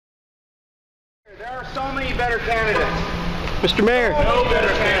There are so many better candidates. Mr. Mayor. No better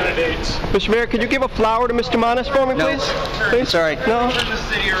candidates. Mr. Mayor, could you give a flower to Mr. Manis for me, please? No. Please? Sorry. No? The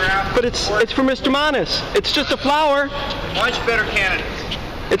city around. But it's for Mr. Manis. It's just a flower. Much better candidates.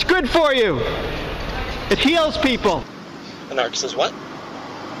 It's good for you. It heals people. The narc says what?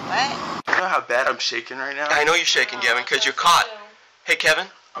 What? You know how bad I'm shaking right now? I know you're shaking, Kevin, because you're caught. Hey, Kevin.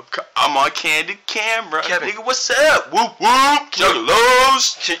 I'm on candid camera. Kevin. Nigga, what's up? Whoop whoop.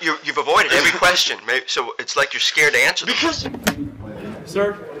 Juggalos. You've avoided every question, so it's like you're scared to answer them. Because.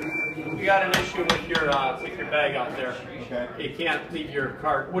 Sir, we got an issue with your bag out there. Okay. You can't leave your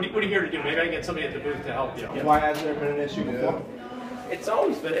cart. What are you here to do? Maybe I can get somebody at the booth to help you. Why hasn't there been an issue before? It's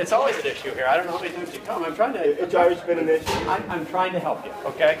always an issue here. I don't know how many times you come. I'm trying to. It's always been an issue. I'm trying to help you.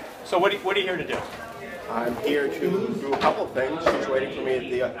 Okay. So what are you here to do? I'm here to do a couple of things. She's waiting for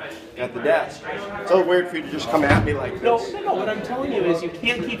me at the desk. It's a little weird for you to just come at me like this. No. What I'm telling you is you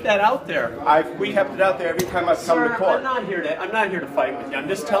can't keep that out there. We kept it out there every time I've come to court. I'm not here to fight with you. I'm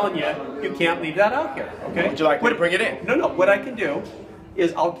just telling you you can't leave that out here. Okay. Would you like me to bring it in? No. What I can do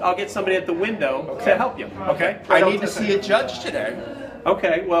is I'll get somebody at the window to help you. Okay. I need to see a judge today.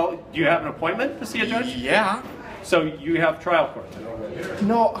 Okay. Well, do you have an appointment to see a judge? Yeah. So you have trial court.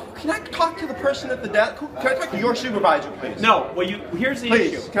 No, can I talk to the person at the desk? Can I talk to your supervisor, please? No, well, here's the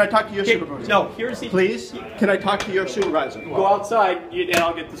issue. Please, can I talk to your supervisor? No, here's the... Please, can I talk to your supervisor? Go outside, and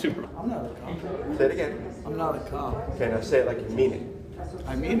I'll get the supervisor. I'm not a cop. Say it again. I'm not a cop. Okay, now say it like you mean it.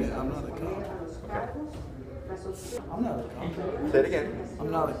 I mean it. I'm not a cop. Okay. I'm not a cop. Say it again.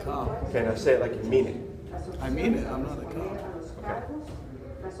 I'm not a cop. Okay, now say it like you mean it. I mean it. I'm not a cop. Okay.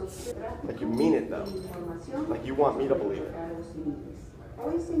 Like you mean it, though. Like you want me to believe it.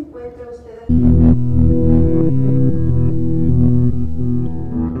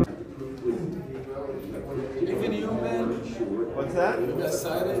 Even you, man. What's that? You got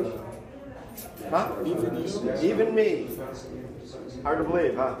cited. Huh? Even you. Even me. Hard to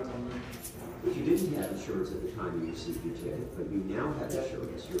believe, huh? If you didn't have insurance at the time you received your ticket, but you now have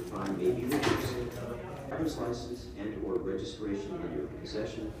insurance, your fine may be reduced. Driver's license and/or registration in your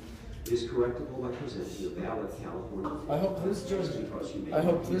possession is correctable by presenting a valid California. I hope this judge.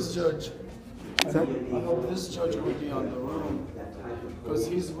 will be on the room because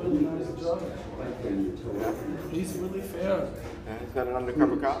he's a really nice judge. He's really fair. He's not an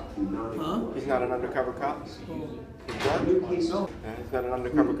undercover cop? Huh? He's not an undercover cop? Oh. No. He's He's not an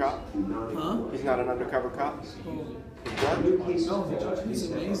undercover cop? Huh? He's not an undercover cop? Oh. No, the judge, he's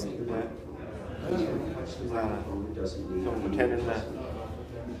amazing. Yeah. He's not someone pretending to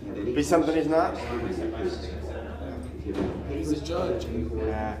be something he's not? He's a judge.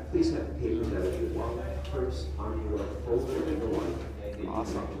 Yeah. Please have the paper that is your wallet, purse, on your folder, and the like.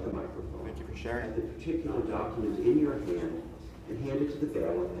 Awesome. The microphone. Thank you for sharing. Have the particular document in your hand and hand it to the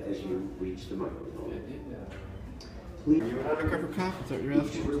bailiff as you reach the microphone. Please. Are you an undercover cop? Is that what you're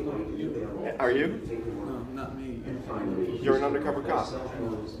asking? Are you? No, not me. You're an undercover cop.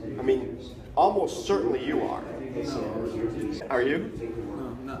 I mean, almost certainly you are. Are you?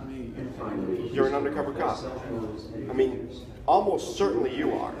 No, not me. You're an undercover cop. I mean, almost certainly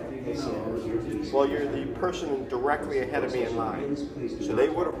you are. Well, you're the person directly ahead of me in line. So they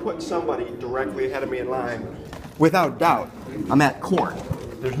would have put somebody directly ahead of me in line. Without doubt, I'm at court.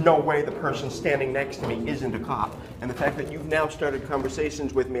 There's no way the person standing next to me isn't a cop. And the fact that you've now started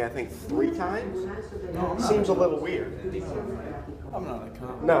conversations with me, I think 3 times, seems a little weird. I'm not a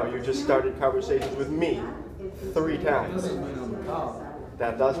cop. No, you just started conversations with me 3 times. Doesn't mean I'm a cop.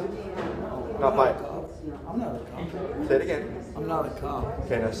 That doesn't? Not by... I'm not a cop. Say it again. I'm not a cop.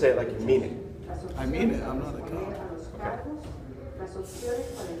 Okay, now say it like you mean it. I mean it. I'm not a cop. Okay.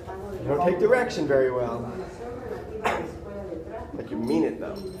 You don't take direction very well. Like you mean it,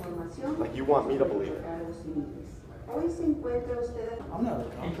 though. Like you want me to believe it. I'm not a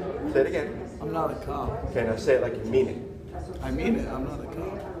cop. Say it again. I'm not a cop. Okay, now say it like you mean it. I mean it. I'm not a cop.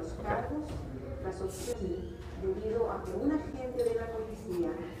 Okay.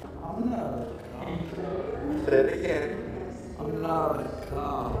 I'm not a cop. Say it again. I'm not a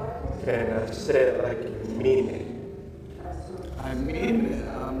cop. Okay, now say it like you mean it. I mean it.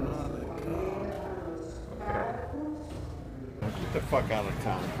 I'm not a cop. Okay. Get the fuck out of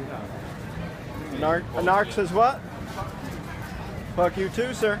town. A narc says what? Fuck you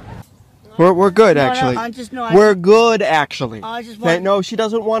too, sir. We're good, actually. We're good, actually. No, she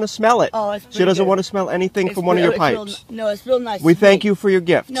doesn't want to smell it. Oh, it's she doesn't want to smell anything from one of your pipes. No, it's real nice. We thank you for your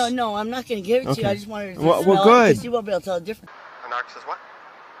gift. No, I'm not going to give it to you. I just wanted to well, smell good. it because you won't be able to tell the difference. A narc says what?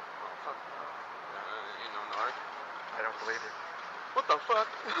 You know, narc. I don't believe you. What the fuck?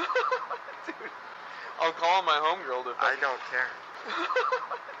 Dude, I'll call my homegirl if I don't care.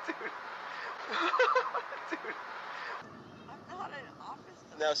 Dude, I'm not an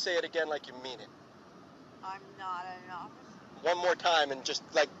officer. Now say it again like you mean it. I'm not an officer. One more time and just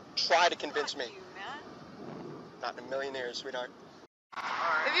like try to convince me. Fuck you, man. Not in a million years, sweetheart.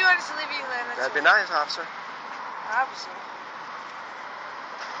 If you want us to leave you alone, That'd be nice, officer. Officer.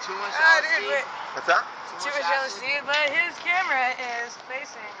 Too much Dude, wait. What's that? Too much LSD, but his camera is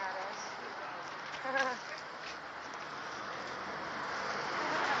facing at us.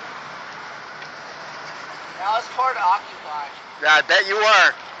 I was part of Occupy. Yeah, I bet you were.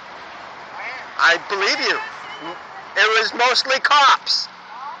 I believe you. It was mostly cops.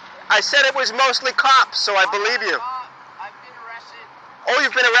 I said it was mostly cops, so I believe you. I've been arrested. Oh,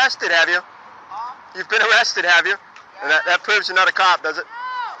 you've been arrested, have you? You've been arrested, have you? And that proves you're not a cop, does it?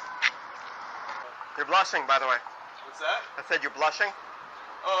 You're blushing, by the way. What's that? I said you're blushing.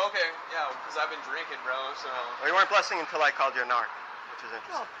 Oh, okay. Yeah, because I've been drinking, bro, so... Well, you weren't blushing until I called you a narc, which is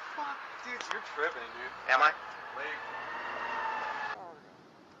interesting. fuck? Dude, you're tripping, dude. Am I? Like...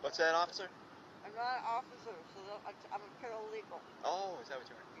 What's that, officer? I'm not an officer, so I'm a paralegal. Oh, is that what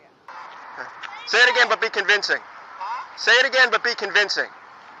you are? Yeah. Say it again, but be convincing. Say it again, but be convincing.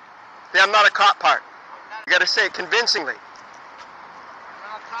 Yeah, I'm not a cop part. You gotta say it convincingly. I'm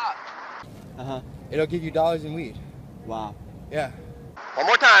not a cop. Uh-huh. It'll give you dollars in weed. Wow. Yeah. One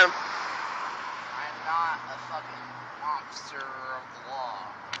more time. I'm not a fucking officer of the law.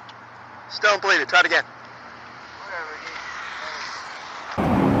 Still don't believe it. Try it again.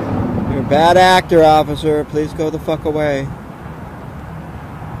 Whatever, dude. You're a bad actor, officer. Please go the fuck away.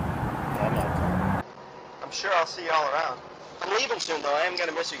 I'm sure I'll see you all around. I'm leaving soon, though. I am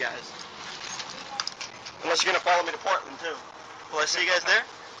gonna miss you guys. Unless you're gonna follow me to Portland, too. Will I see you guys there?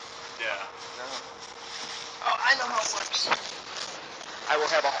 Yeah. No. Oh, I know how it works. I will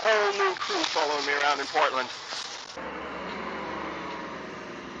have a whole new crew following me around in Portland.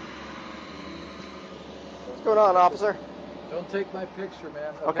 What's going on, officer? Don't take my picture,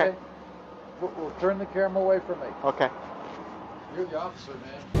 man. Okay. We'll turn the camera away from me. Okay. You're the officer,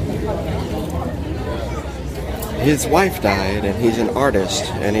 man. His wife died, and he's an artist,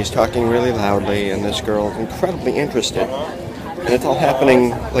 and he's talking really loudly, and this girl's incredibly interested. And it's all happening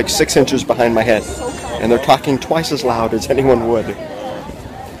like 6 inches behind my head, and they're talking twice as loud as anyone would.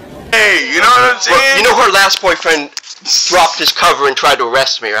 Hey, you know what I'm saying? Well, you know her last boyfriend dropped his cover and tried to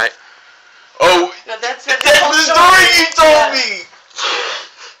arrest me, right? Oh, No, that's the story you told me!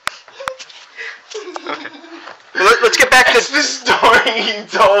 Well, let's get back to That's the story you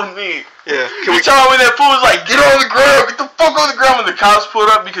told me. Yeah. Can we tell when that fool was like, get on the ground, get the fuck on the ground when the cops pulled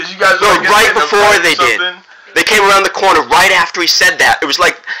up because you guys were like, right before they did. They came around the corner right after he said that. It was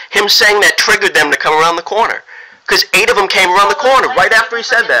like him saying that triggered them to come around the corner. Because 8 of them came around the corner right after he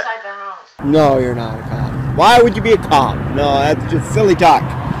said that. No, you're not a cop. Why would you be a cop? No, that's just silly talk.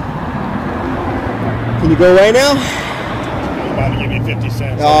 Can you go away now? I'm about to give you 50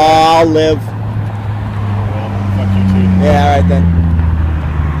 cents. Oh, I'll live. Well, fuck you too. Yeah, alright then.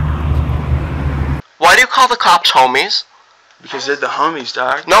 Why do you call the cops homies? Because they're the homies,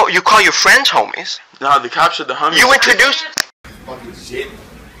 dog. No, you call your friends homies. No, the cops are the homies. You introduced... Fucking shit.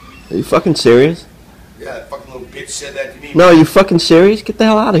 Are you fucking serious? Yeah, that fucking little bitch said that to me. No, are you fucking serious? Get the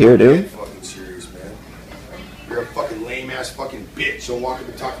hell out of here, dude. I'm fucking serious, man. You're a fucking lame ass fucking bitch. Don't walk up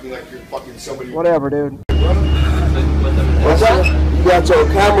and talk to me like you're fucking somebody. Whatever, dude. What's that? You got your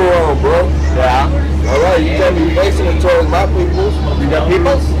camera on, bro. Yeah. Alright, you tell me you're facing it towards my peoples. You got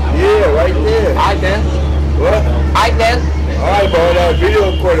peoples? Yeah, right there. Alright then. What? Alright then. Alright, bro, that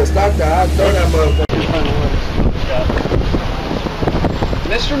video recorder, stop that. I'll throw that motherfucker.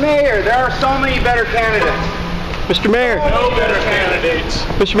 Mr. Mayor, there are so many better candidates. Mr. Mayor. No better candidates.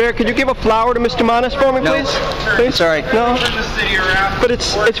 Mr. Mayor, could you give a flower to Mr. Manis for me, please? Please? Sorry. No. Turn the city around. But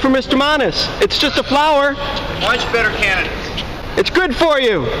it's for Mr. Manis. It's just a flower. Much better candidates. It's good for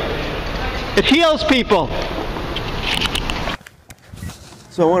you. It heals people.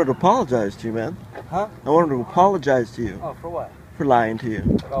 So I wanted to apologize to you, man. Huh? I wanted to apologize to you Oh, for what? for lying to you.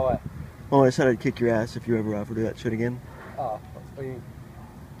 About what? Well, I said I'd kick your ass if you ever offered to do that shit again. Oh, what you...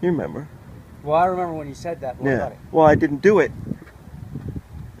 You remember? Well, I remember when you said that. What about it? Well, I didn't do it.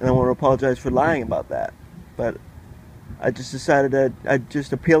 And I want to apologize for lying about that. But I just decided that I'd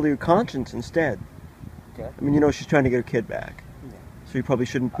just appeal to your conscience instead. Okay. I mean, you know, she's trying to get her kid back. Yeah. So you probably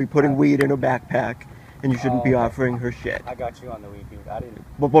shouldn't be putting weed in her backpack, and you shouldn't be offering her shit. I got you on the weed, dude. I didn't...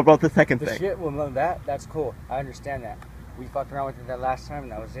 But what about the second The thing? shit, well, no, that's cool. I understand that. We fucked around with it that last time,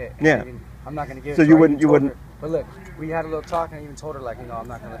 and that was it. And Yeah. I'm not gonna give So it to you her. I wouldn't- even you told wouldn't- her- But look, we had a little talk, and I even told her, like, you know, I'm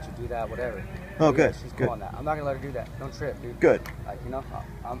not gonna let you do that, whatever. Oh, But good, Yeah, she's good. cool on that. I'm not gonna let her do that. Don't trip, dude. Good. Like, you know,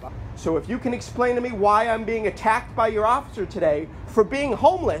 I'm So if you can explain to me why I'm being attacked by your officer today for being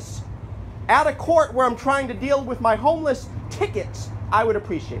homeless at a court where I'm trying to deal with my homeless tickets, I would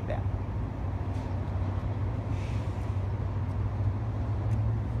appreciate that.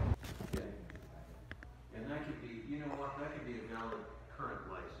 And that could be, you know what, that could be a valid current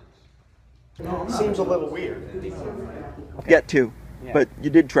license. Seems a little weird. Get to, Yeah. but you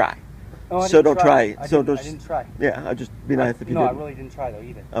did try. Oh, I So didn't don't try. I So didn't, just I didn't try. Yeah, I'd just be nice if you No, did. I really didn't try though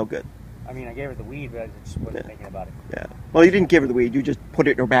either. Oh, good. I mean, I gave her the weed, but I just wasn't thinking about it. Yeah. Well, you didn't give her the weed. You just put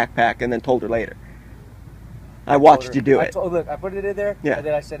it in her backpack and then told her later. I watched you do it. Look, I put it in there, Yeah. and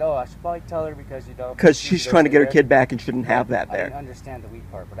then I said, oh, I should probably tell her because, you know. Because she's trying to get her kid back and shouldn't have that I didn't there. understand the weed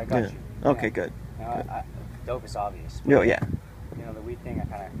part, but I got Yeah. you. Okay, Yeah. good. You know, dope is obvious. No, yeah. You know, the weed thing, I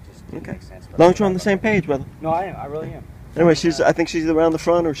kind of just didn't Okay. make sense. As long as you're on the same page, brother. No, I am. I really am. Anyway, I think she's around the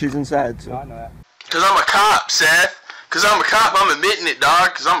front or she's inside. So. No, I know that. Cause I'm a cop, Seth. Cause I'm a cop, I'm admitting it,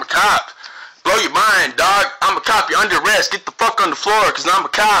 dog. Cause I'm a cop. Blow your mind, dog. I'm a cop, you're under arrest. Get the fuck on the floor, cause I'm a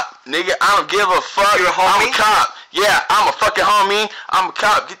cop, nigga. I don't give a fuck. You're a homie? I'm a cop. Yeah, I'm a fucking homie. I'm a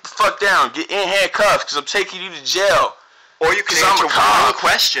cop. Get the fuck down. Get in handcuffs, cause I'm taking you to jail. Or you can Cause I'm answer a cop. one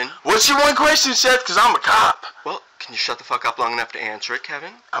question. What's your one question, Seth? Cause I'm a cop. Well, can you shut the fuck up long enough to answer it,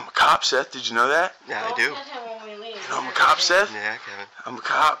 Kevin? I'm a cop, Seth. Did you know that? Yeah, I do. You know I'm a cop, Seth? Yeah, Kevin. I'm a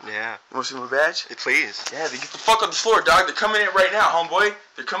cop. Yeah. You want to see my badge? Please. Yeah, they get the fuck on the floor, dog. They're coming in right now, homeboy.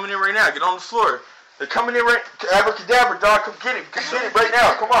 They're coming in right now. Get on the floor. They're coming in right. Abracadabra, dog. Come get him. Come get him right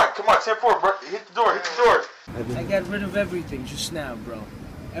now. Come on. Come on. 10-4, bro. Hit the door. Hit the door. I got rid of everything just now, bro.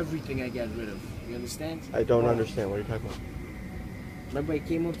 Everything I got rid of. You understand? I don't understand. What are you talking about? Remember I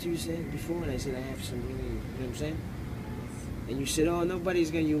came up to you saying before and I said I have some really, you know what I'm saying? And you said, oh,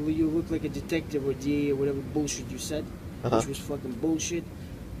 nobody's gonna, you look like a detective or DA or whatever bullshit you said, which was fucking bullshit.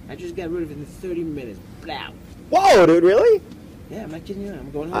 I just got rid of it in 30 minutes. Blah. Whoa, dude, really? Yeah, I'm not kidding you. I'm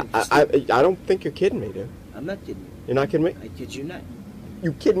going home. I don't think you're kidding me, dude. I'm not kidding you. You're not kidding me? I kid you not.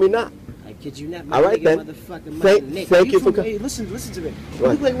 You kidding me not? I kid you not. All right, then. Thank you for Hey, listen to me. You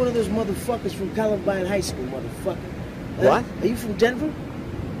look like one of those motherfuckers from Columbine High School, motherfucker. What? Are you from Denver?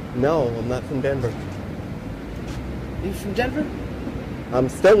 No, I'm not from Denver. Are you from Denver? I'm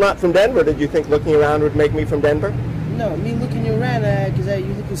still not from Denver. Did you think looking around would make me from Denver? No, me looking you around,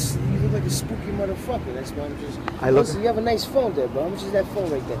 because you look like a spooky motherfucker. That's why I'm just... Listen, you have a nice phone there, bro. How much is that phone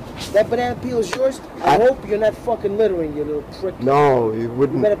right there? That banana peel is yours? I hope you're not fucking littering, you little prick. No, you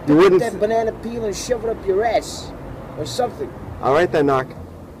wouldn't. You better pick up that banana peel and shove it up your ass. Or something. All right then, narc.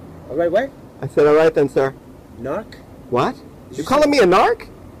 All right, what? I said all right then, sir. Narc? What? You calling me a narc?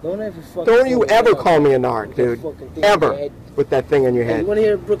 Don't ever fucking... Don't you ever call me a narc, dude. Ever. With that thing in your Hey, head. you want to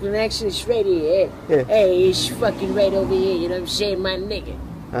hear a Brooklyn accent? It's right here. Yeah. Hey, it's fucking right over here. You know what I'm saying, my nigga?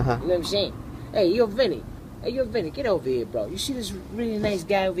 Uh-huh. You know what I'm saying? Hey, yo, Vinny. Hey, yo, Vinny, get over here, bro. You see this really nice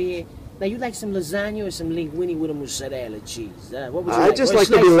guy over here? Now, you like some lasagna or some linguine with a mozzarella cheese? What would you like? I just like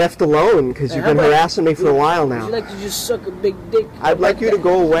to be left alone because you've been harassing me for a while now. Would you like to just suck a big dick? I'd like you to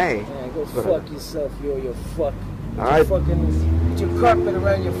go away. Yeah, go fuck yourself, you fuck. All right. Fucking, put your carpet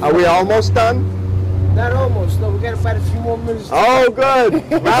around your Are we almost done? Not almost. No, we got about a few more minutes. Oh, good.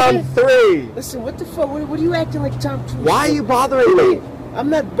 Round 3. Listen, what the fuck? What are you acting like Tom Cruise? Why are you bothering me? I'm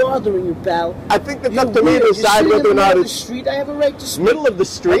not bothering you, pal. I think it's up to me to decide whether or not it's... Street. I have a right to speak. Middle of the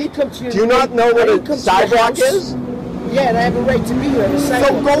street? Do you not know what a sidewalk is? Yeah, and I have a right to be here on the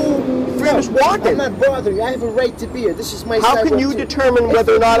sidewalk. So go finish walking. I'm not bothering you. I have a right to be here. This is my sidewalk. How can you determine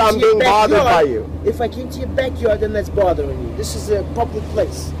whether or not I'm being bothered by you? If I came to your backyard, then that's bothering you. This is a public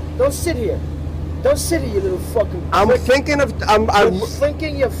place. Don't sit here. Don't sit here, you little fucking... I'm thinking of... You're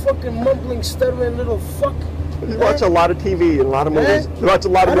thinking, you fucking mumbling, stuttering little fuck. You watch a lot of TV and a lot of movies. You watch a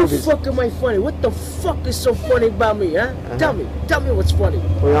lot of movies. How the fuck am I funny? What the fuck is so funny about me, huh? Tell me what's funny.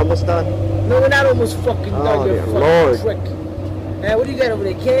 We're almost done? No, we're not almost fucking done, you fucking Lord. prick. What do you got over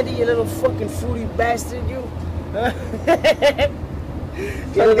there? Candy, you little fucking fruity bastard, you?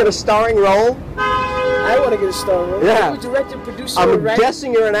 Can I get a starring role? I want to get a starring role. Yeah. Are you a director, producer, I'm or writer?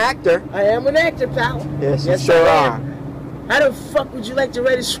 guessing you're an actor. I am an actor, pal. Yes, you sure are. How the fuck would you like to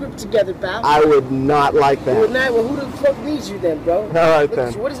write a script together, pal? I would not like that. You would not? Well, who the fuck needs you then, bro? All right,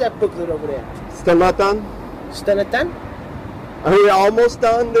 then. What is that booklet over there? Still not done? Still not done? Are we almost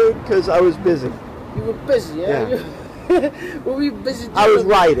done, dude? Because I was busy. You were busy, yeah? What were you busy doing? I was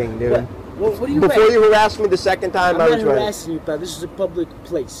writing, dude. What are you Before writing? you harassed me the second time, I was I'm not writing. harassing you, pal. This is a public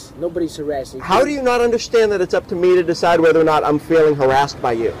place. Nobody's harassing you. How do you not understand that it's up to me to decide whether or not I'm feeling harassed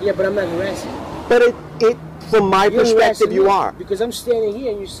by you? Yeah, but I'm not harassing you. But from my perspective, you are. Because I'm standing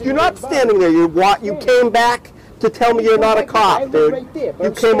here and you're sitting You're not standing there. You came back to tell me you're not a cop, dude. Right there,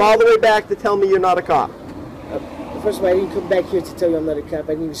 you came all the way back to tell me you're not a cop. First of all, I didn't come back here to tell you I'm not a cop. I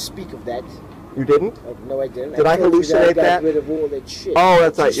didn't even speak of that. You didn't? No, I didn't. Did I told you hallucinate that? I that? got rid of all that shit. Oh,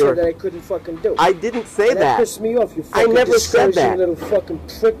 that's right. You said that I couldn't fucking do. I didn't say and that. That pissed me off. You I fucking never said that. little fucking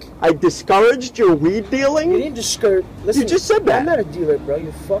prick. I discouraged your weed dealing? You didn't discourage. Listen, you just said that. I'm not a dealer, bro.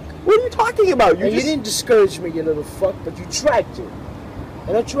 You fuck. What are you talking about? You didn't discourage me, you little fuck, but you tried to.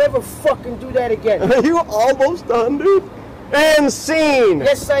 And don't you ever fucking do that again. Are you almost done, dude? And scene.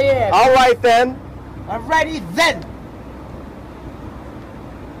 Yes, I am. All right, then. Alrighty, then.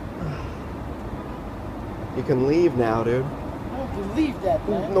 You can leave now, dude. I don't believe that,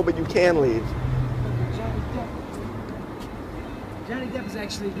 man. No, but you can leave. Johnny Depp is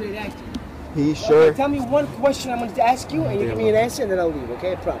actually a great actor. He sure. Okay, tell me one question I'm going to ask you, and you give me an answer, and then I'll leave,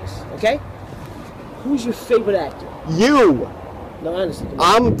 okay? I promise, okay? Who's your favorite actor? You. No, honestly.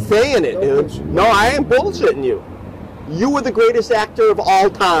 I'm saying it, dude. No, I ain't bullshitting you. You were the greatest actor of all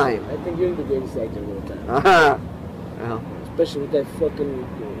time. I think you're the greatest actor of all time. Uh-huh. Well. Especially with that fucking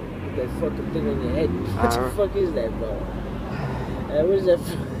thing on your head. What the fuck is that, bro? What is that?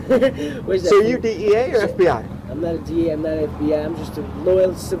 What is that? So you DEA or FBI? I'm not a DEA, I'm not FBI, I'm just a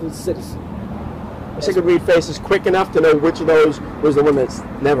loyal civil citizen. I could read faces quick enough to know which of those was the one that's...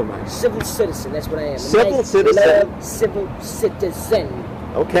 Never mind. Civil citizen, that's what I am. Civil citizen? Loyal civil citizen.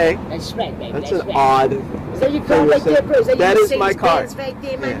 Okay. That's right, baby. That's an right. Odd... Is that your card right there, bro? That is my card. Right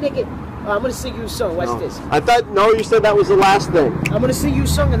there, my nigga. Oh, I'm gonna sing you a song. Watch this. I thought... No, you said that was the last thing. I'm gonna sing you a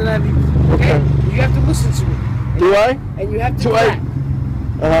song and then I'll leave. Okay? You have to listen to me. Do I? And you have to clap.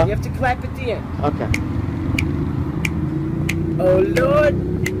 Uh-huh. You have to clap at the end. Okay. Oh Lord,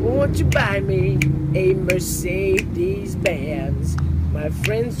 won't you buy me a Mercedes Benz? My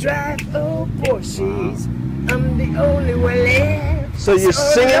friends drive old Porsches. I'm the only one left. So you're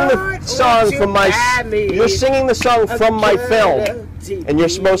singing the song from my... You're singing the song from my film. And you're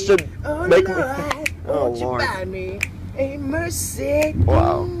supposed to make me... Oh, Lord. Buy me a Mercedes.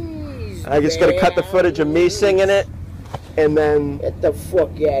 Wow. I just gotta cut the footage of me singing it. And then... Get the fuck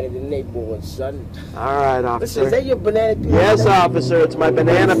out of the neighborhood, son. All right, officer. Listen, is that your banana peel? Yes, officer. It's my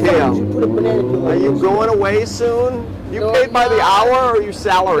banana peel. You put a banana peel. Are you going away soon? You paid by the hour or are you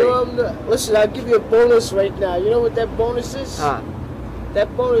salary? No, I'm not. Listen, I'll give you a bonus right now. You know what that bonus is? Huh.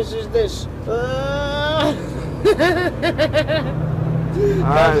 That bonus is this. All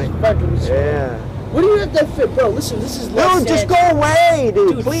right. Yeah. What do you have that fit, bro? Listen, this is Los Dude, just go Angeles. away,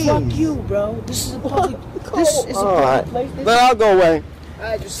 dude, please. Fuck you, bro. This is a public. This is a public place. Then I'll go away. All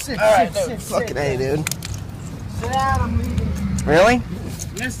right, just sit, sit. Fucking A, dude. Sit down, I'm leaving. Really?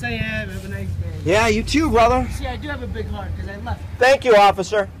 Yes, I am. Have a nice day. Yeah, you too, brother. See, I do have a big heart because I left. Thank you,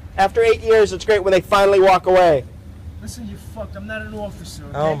 officer. After 8 years, it's great when they finally walk away. Listen, you fucked. I'm not an officer,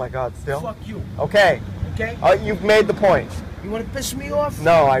 okay? Oh, my God, still? Fuck you. Okay. Okay? You've made the point. You want to piss me off?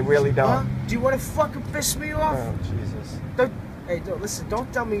 No, I really don't. Huh? Do you want to fucking piss me off? Oh, Jesus. Listen,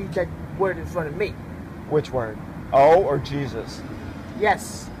 don't tell me that word in front of me. Which word? Oh or Jesus?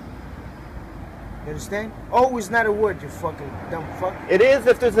 Yes. You understand? Oh is not a word, you fucking dumb fuck. It is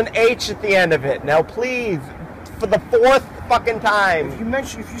if there's an H at the end of it. Now, please, for the 4th fucking time.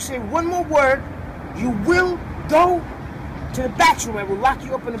 If you say one more word, you will go to the bathroom. I will lock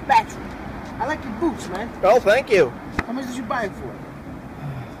you up in the bathroom. I like your boots, man. Oh, thank you. How much did you buy it for?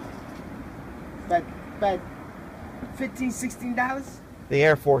 About $15, $16? The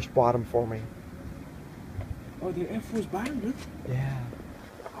Air Force bought them for me. Oh, the Air Force bought them, Yeah.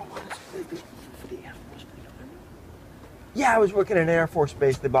 Oh, honestly, for the Air Force. Yeah, I was working in an Air Force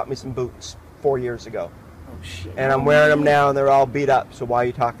base. They bought me some boots 4 years ago. Oh, shit. And I'm wearing them now, and they're all beat up. So why are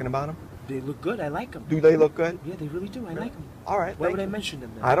you talking about them? They look good. I like them. Do they look good? Yeah, they really do. I like them. All right. Why would I mention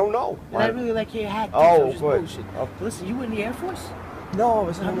them then? I don't know. And I really like your hat. Oh, good. Listen, you were in the Air Force? No, I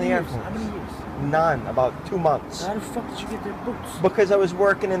was in the Air Force. How many years? None. About 2 months. How the fuck did you get their boots? Because I was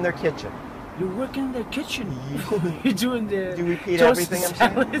working in their kitchen. You're working in their kitchen. You're doing the. Do you repeat toasted everything I'm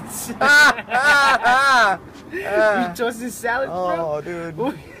salads. saying? You toasted salads, bro? Oh, dude.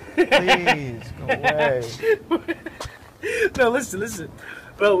 Please, go away. No, listen.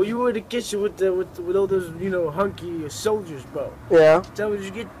 Bro, you were in the kitchen with all those, hunky soldiers, bro. Yeah. Tell me,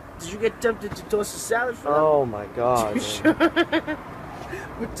 did you get tempted to toast a salad for them? Oh, my God. You sure?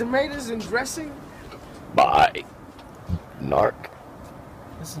 With tomatoes and dressing? Bye. Narc.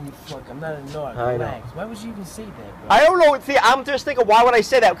 Listen, you fuck, I'm not a narc. I know. Relax. Why would you even say that, bro? I don't know. See, I'm just thinking, why would I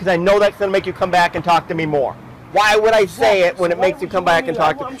say that? Because I know that's going to make you come back and talk to me more. Why would I say it when it makes you come back and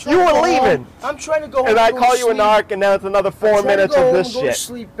talk to me? You were leaving. I'm trying to go home. And I go call to you a sleep. narc, and now it's another 4 minutes of this Go to shit.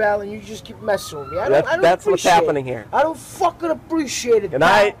 sleep, pal, and you just keep messing with me. I That's don't what's appreciate happening it. here. I don't fucking appreciate it. Good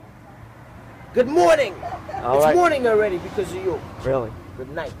night. Good morning. All it's right. morning already because of you. Really? Good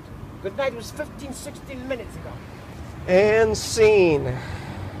night. Good night was 15, 16 minutes ago. And scene.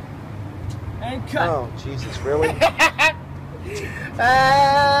 And cut. Oh, Jesus, really?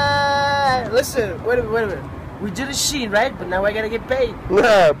 Listen, wait a minute. We did a scene, right? But now I gotta get paid.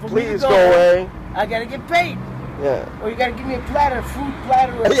 Nah, please go away. I gotta get paid. Yeah. Or you gotta give me a platter, a fruit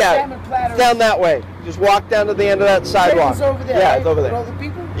platter, or a salmon platter. Down that way. Just walk down to the end of that sidewalk. It's over there, yeah, right? it's over there. With all the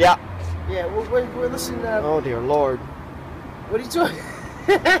people? Yeah. Yeah, we're listening. Oh, dear Lord. What are you doing?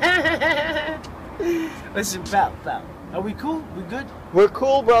 Listen, pal. Are we cool? We good? We're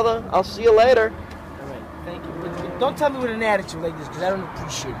cool, brother. I'll see you later. All right, thank you. But don't tell me with an attitude like this, because I don't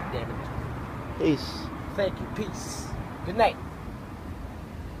appreciate it, damn it. Peace. Thank you. Peace. Good night.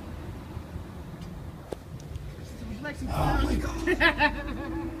 Oh my God. Take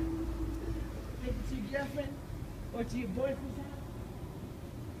it to your girlfriend or to your boyfriend's house?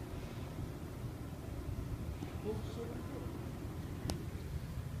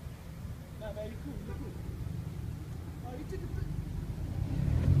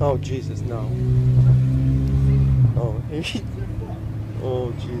 Oh, Jesus, no. Oh,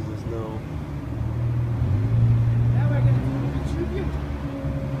 oh, Jesus, no. Now I gotta take a picture of you.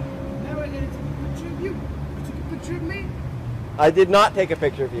 Now I gotta take a picture of you. You took a picture of me? I did not take a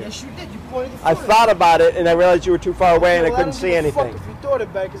picture of you. Yes, you did. You pointed the phone. I thought about it, and I realized you were too far away, and I couldn't see anything. Fuck if you thought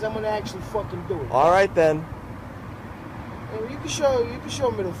about it, because I'm gonna actually fucking do it. All right, then. You can show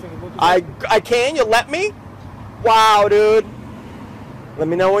a middle finger. I can? You let me? Wow, dude. Let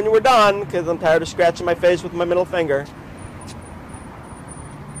me know when you were done, because I'm tired of scratching my face with my middle finger.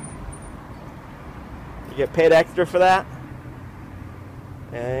 You get paid extra for that?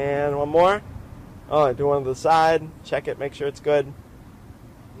 And one more. Oh, I do one to the side. Check it, make sure it's good.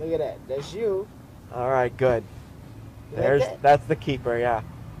 Look at that. That's you. All right, good. That's the keeper, yeah.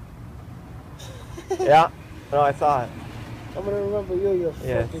 Yeah. No, I saw it. I'm gonna remember you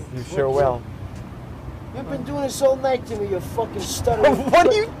Yes, fucking... you sure will. You've been doing this all night to me, you fucking stuttering... What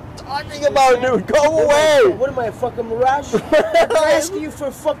are you talking about, dude? Go away! What am I, a fucking mirage? I've been asking you for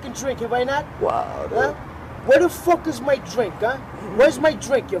a fucking drink, have I not? Wow, dude. Huh? Where the fuck is my drink, huh? Where's my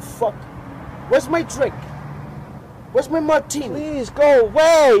drink, you fuck? Where's my drink? Where's my martini? Please go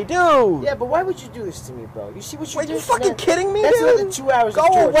away, dude! Yeah, but why would you do this to me, bro? You see what you did? Are you fucking kidding me, That's dude? another 2 hours Go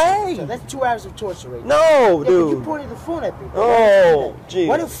of torture. away! So that's 2 hours of torture right No, now. Yeah, dude. but you pointed the phone at me, bro. Oh, jeez.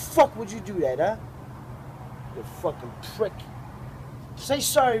 Why the fuck would you do that, huh? You fucking prick. Say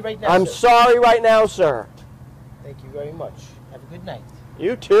sorry right now, I'm sir. sorry right now, sir. Thank you very much. Have a good night.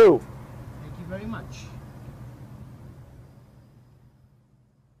 You too. Thank you very much.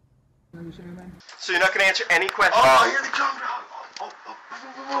 So you're not going to answer any questions? Oh, here they come, dog.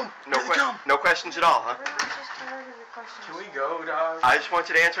 Oh. No questions at all, huh? Can we go, dog? I just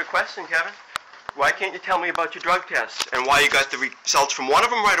wanted to answer a question, Kevin. Why can't you tell me about your drug tests and why you got the results from one of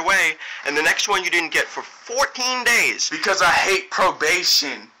them right away and the next one you didn't get for 14 days? Because I hate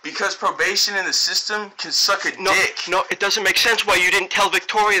probation. Because probation in the system can suck a dick. No, it doesn't make sense why you didn't tell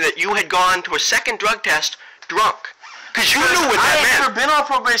Victoria that you had gone to a second drug test drunk. Because you knew what that meant. I ain't never been on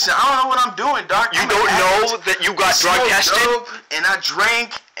probation. I don't know what I'm doing, doc. You don't know that you got drug tested? Dope, and I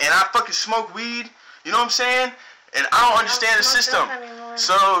drank, and I fucking smoked weed. You know what I'm saying? And I don't understand the system.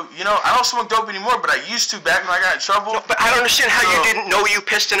 So, you know, I don't smoke dope anymore, but I used to back when I got in trouble. No, but I don't understand how you didn't know you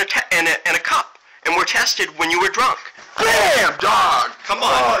pissed in a cup and were tested when you were drunk. Bam, dog! Come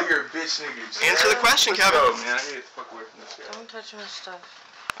on. Oh, you're a bitch nigga. Answer the question, Let's Kevin. go, man. I need to fuck away from this guy. Don't touch my stuff.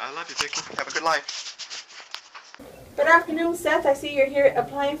 I love you, Vicky. Have a good life. Good afternoon, Seth. I see you're here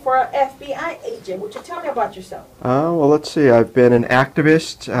applying for an FBI agent. Would you tell me about yourself? Well, let's see. I've been an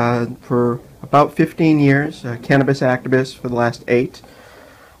activist for about 15 years, a cannabis activist for the last 8.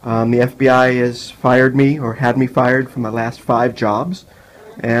 The FBI has fired me, or had me fired, for my last 5 jobs.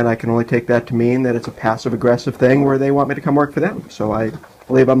 And I can only take that to mean that it's a passive-aggressive thing where they want me to come work for them. So I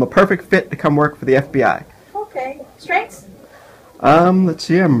believe I'm a perfect fit to come work for the FBI. Okay. Strengths? Let's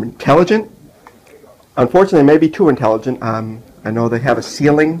see. I'm intelligent. Unfortunately, maybe too intelligent. I know they have a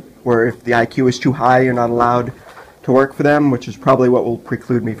ceiling where if the IQ is too high, you're not allowed to work for them, which is probably what will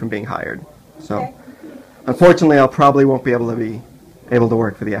preclude me from being hired. So, unfortunately, I probably won't be able to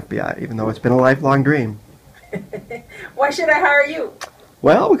work for the FBI, even though it's been a lifelong dream. Why should I hire you?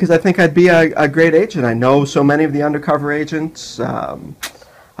 Well, because I think I'd be a great agent. I know so many of the undercover agents.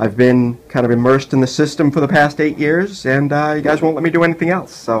 I've been kind of immersed in the system for the past 8 years, and you guys won't let me do anything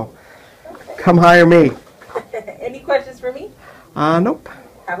else. So, come hire me. Any questions for me? Nope.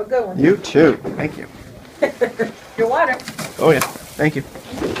 Have a good one. You too. Thank you. Your water. Oh yeah. Thank you.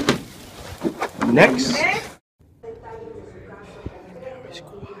 Next. He's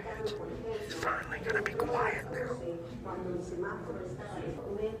quiet. He's finally gonna be quiet now.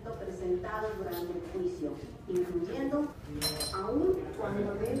 Aún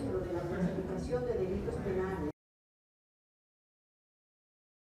cuando dentro de la clasificación de delitos penales